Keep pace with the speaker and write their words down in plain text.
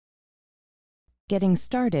Getting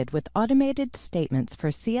started with automated statements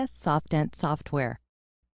for CS SoftDent software.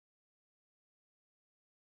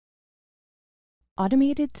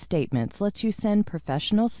 Automated Statements lets you send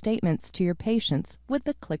professional statements to your patients with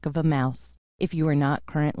the click of a mouse. If you are not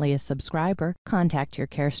currently a subscriber, contact your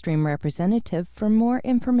CareStream representative for more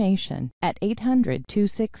information at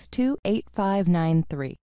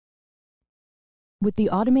 800-262-8593. With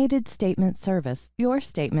the Automated Statement service, your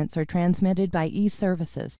statements are transmitted by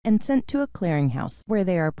e-services and sent to a clearinghouse where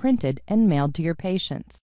they are printed and mailed to your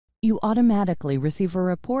patients. You automatically receive a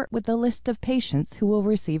report with a list of patients who will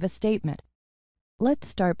receive a statement. Let's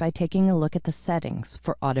start by taking a look at the settings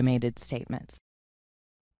for automated statements.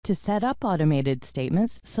 To set up automated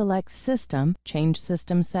statements, select System, change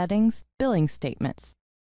System Settings, Billing Statements.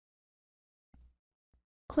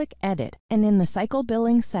 Click Edit, and in the Cycle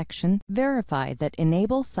Billing section, verify that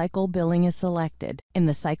Enable Cycle Billing is selected. In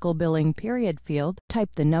the Cycle Billing Period field,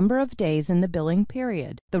 type the number of days in the billing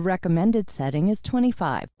period. The recommended setting is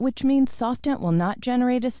 25, which means SoftDent will not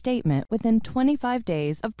generate a statement within 25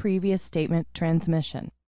 days of previous statement transmission.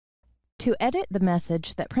 To edit the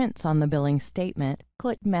message that prints on the billing statement,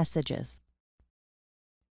 click Messages.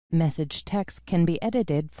 Message text can be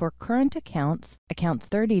edited for current accounts, accounts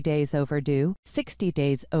 30 days overdue, 60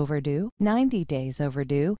 days overdue, 90 days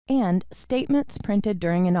overdue, and statements printed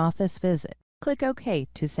during an office visit. Click OK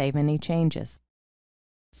to save any changes.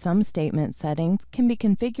 Some statement settings can be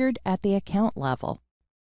configured at the account level.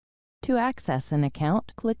 To access an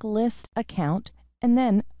account, click List Account and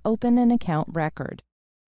then Open an account record.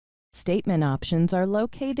 Statement options are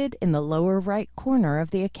located in the lower right corner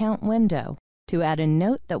of the account window. To add a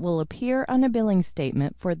note that will appear on a billing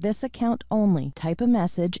statement for this account only, type a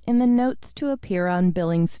message in the Notes to Appear on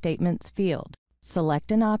Billing Statements field.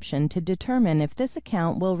 Select an option to determine if this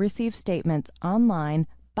account will receive statements online,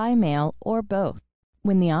 by mail, or both.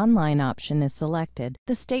 When the online option is selected,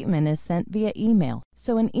 the statement is sent via email,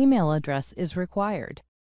 so an email address is required.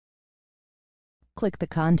 Click the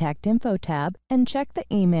Contact Info tab and check the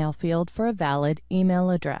email field for a valid email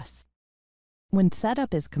address. When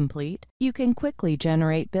setup is complete, you can quickly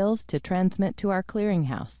generate bills to transmit to our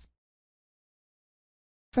clearinghouse.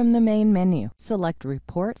 From the main menu, select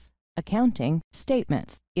Reports, Accounting,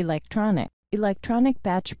 Statements, Electronic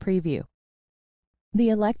Batch Preview. The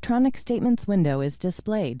Electronic Statements window is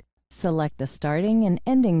displayed. Select the starting and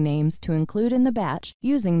ending names to include in the batch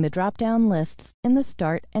using the drop-down lists in the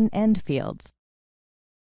Start and End fields.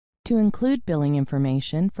 To include billing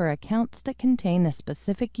information for accounts that contain a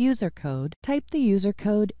specific user code, type the user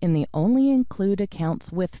code in the Only Include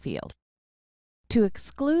Accounts With field. To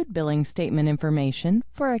exclude billing statement information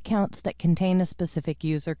for accounts that contain a specific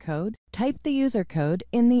user code, type the user code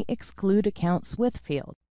in the Exclude Accounts With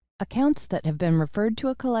field. Accounts that have been referred to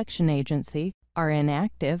a collection agency, are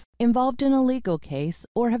inactive, involved in a legal case,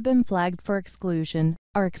 or have been flagged for exclusion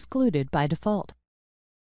are excluded by default.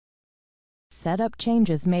 Setup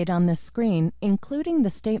changes made on this screen, including the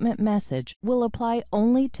statement message, will apply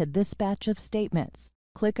only to this batch of statements.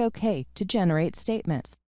 Click OK to generate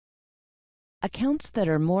statements. Accounts that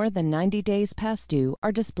are more than 90 days past due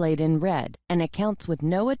are displayed in red, and accounts with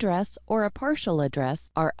no address or a partial address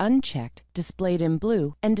are unchecked, displayed in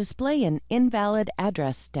blue, and display an invalid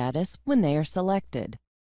address status when they are selected.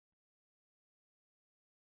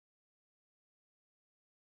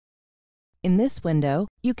 In this window,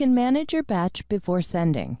 you can manage your batch before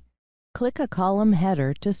sending. Click a column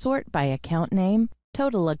header to sort by account name,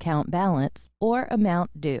 total account balance, or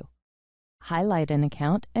amount due. Highlight an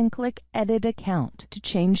account and click Edit Account to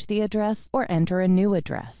change the address or enter a new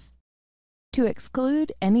address. To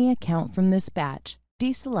exclude any account from this batch,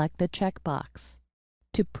 deselect the checkbox.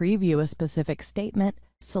 To preview a specific statement,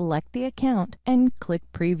 select the account and click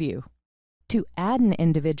Preview. To add an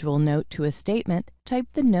individual note to a statement, type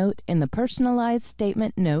the note in the Personalized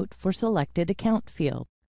Statement Note for Selected Account field.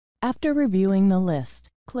 After reviewing the list,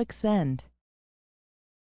 click Send.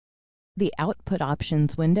 The Output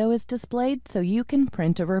Options window is displayed so you can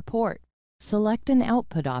print a report. Select an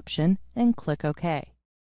output option and click OK.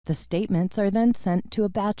 The statements are then sent to a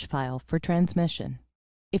batch file for transmission.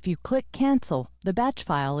 If you click Cancel, the batch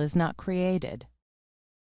file is not created.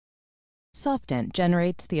 SoftDent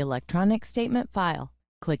generates the electronic statement file.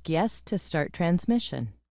 Click Yes to start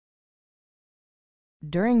transmission.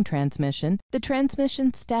 During transmission, the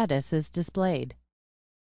transmission status is displayed.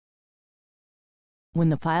 When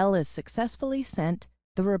the file is successfully sent,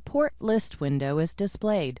 the Report List window is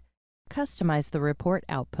displayed. Customize the report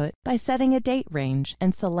output by setting a date range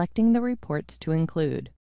and selecting the reports to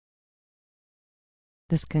include.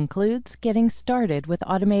 This concludes getting started with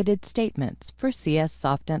automated statements for CS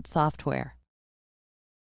SoftDent software.